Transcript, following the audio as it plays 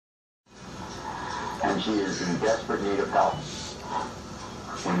and she is in desperate need of help.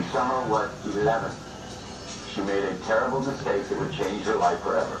 When Summer was 11, she made a terrible mistake that would change her life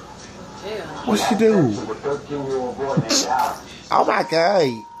forever. What'd she do? With a 13-year-old boy named Alex. Oh my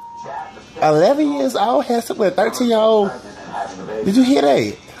God. 11 years old had something with a 13-year-old. Did you hear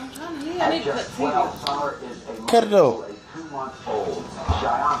that? At just 12, Summer is a Cut it off. 2-month-old.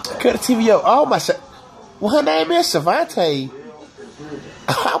 Cut the TV up. Oh my shit. Well, her name is Shavante.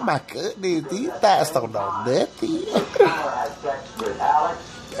 Oh my goodness. These guys don't know nothing.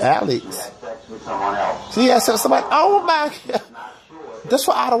 Alex. She has sex with somebody. Oh my God. That's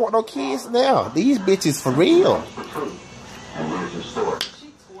why I don't want no kids now. These bitches for real.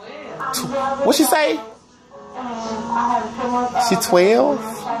 What she say? She 12?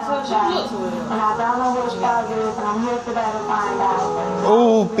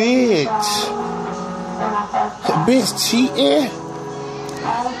 Oh, bitch. Bitch cheating?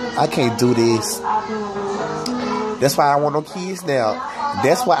 I can't do this. That's why I don't want no kids now.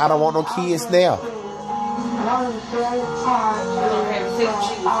 That's why I don't want no kids now.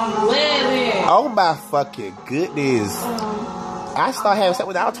 Oh my fucking goodness. I started having sex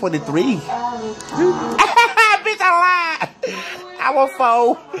when I was 23. Bitch, I lied. I was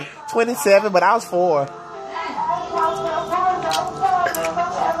 4, 27, but I was 4.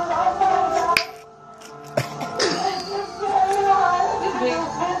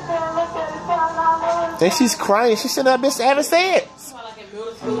 And she's crying. She shouldn't have been having sex.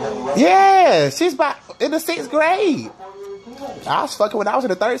 Yeah, she's about in the 6th grade. I was fucking when I was in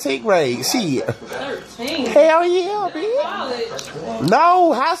the 13th grade. Shit. 13? Hell yeah, bitch.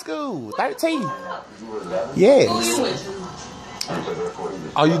 No, high school. 13. Yes.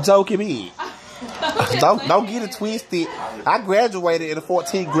 Are you joking me? Don't get it twisted. I graduated in the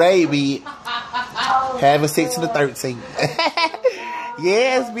 14th grade, bitch. Having sex in the 13th.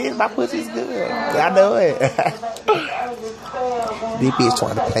 Yes, bitch, my pussy's good. I know it. This bitch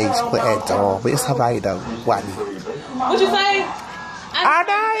trying to play that dog, but it's alright though. What you say? I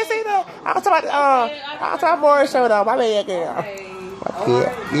know, you see that? I was talking about Maury show though. My bad, girl. My kid,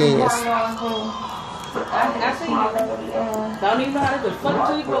 yes. I see you. Don't even know how to fuck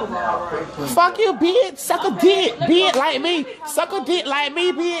until you go. Fuck you, bitch. Suck a dick, bitch, like me. Suck a dick like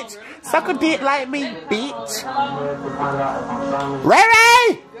me, bitch. Suck a dick like me, bitch. Ray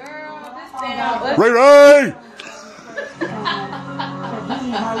Ray! Ray Ray!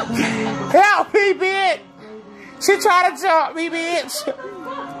 Help me, bitch! She tried to jump me, bitch.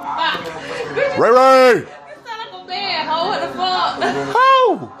 Ray Ray! You sound like a man, hoe. What the fuck? Ho!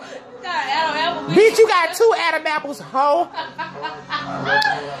 Adam Apple, bitch, you got 2 Adam apples, ho.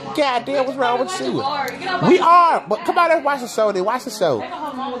 God damn, what's wrong with you? We are, but come on, let's watch the show then. Watch the show.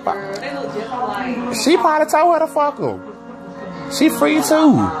 She probably told her to fuck him. She free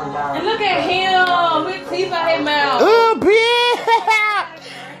too. And look at him with teeth out his mouth. Bitch!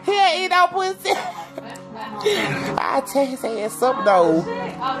 He ain't eat no pussy. I tell his ass something though. Oh,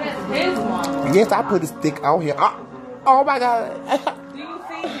 that's his one. Yes, I put his dick on here. Oh my God. Do you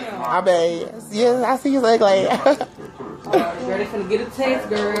see him? I mean, yes, I see his ugly. Girl, they finna get a text,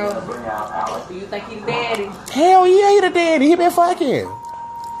 girl. Do you think he the daddy? Hell yeah, he the daddy. He been fucking.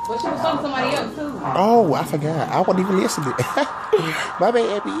 But she was talking to somebody else too. Oh, I forgot. I wasn't even listening. My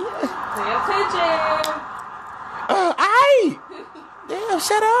baby. Pay attention. Aight. Damn,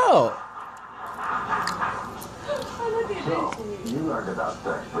 shut up. So, you learned about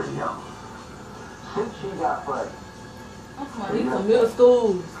sex pretty young. Since she got pregnant. These are middle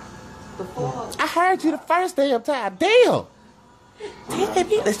schools. The fuck? I heard you the first damn time. Damn. Damn,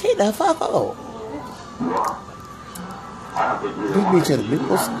 let's take the fuck up. This bitch in the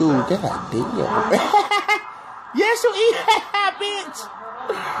middle school. God damn. Yes, you eat that, bitch.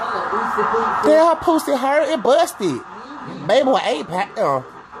 Damn, her pussy hurt and busted. Baby boy 8-pack. He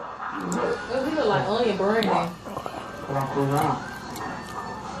look like onion brain. I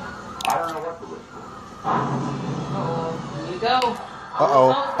don't know what to whisper. Here you go.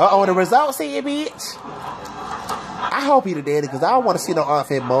 Uh-oh, the results here, bitch. I hope he the daddy, because I don't want to see no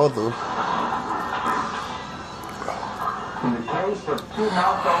unfit mother.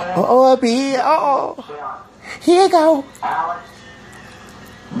 Uh-oh, bitch. Uh-oh. Here you go. Alex,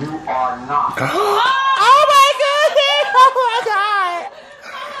 you are not. Oh, my goodness. Oh, my God.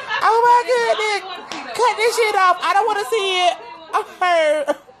 Oh, my goodness. Cut this shit off. I don't want to see it. I'm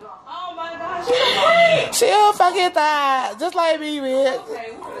hurt. Oh, my God. She'll fucking die. Just like me, bitch.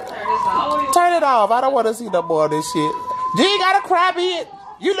 Okay, turn it off. I don't want to see no more of this shit. You ain't gotta cry, bitch.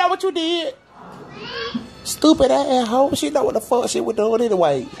 You know what you did. Stupid ass hoe. She know what the fuck she was doing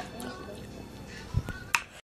anyway.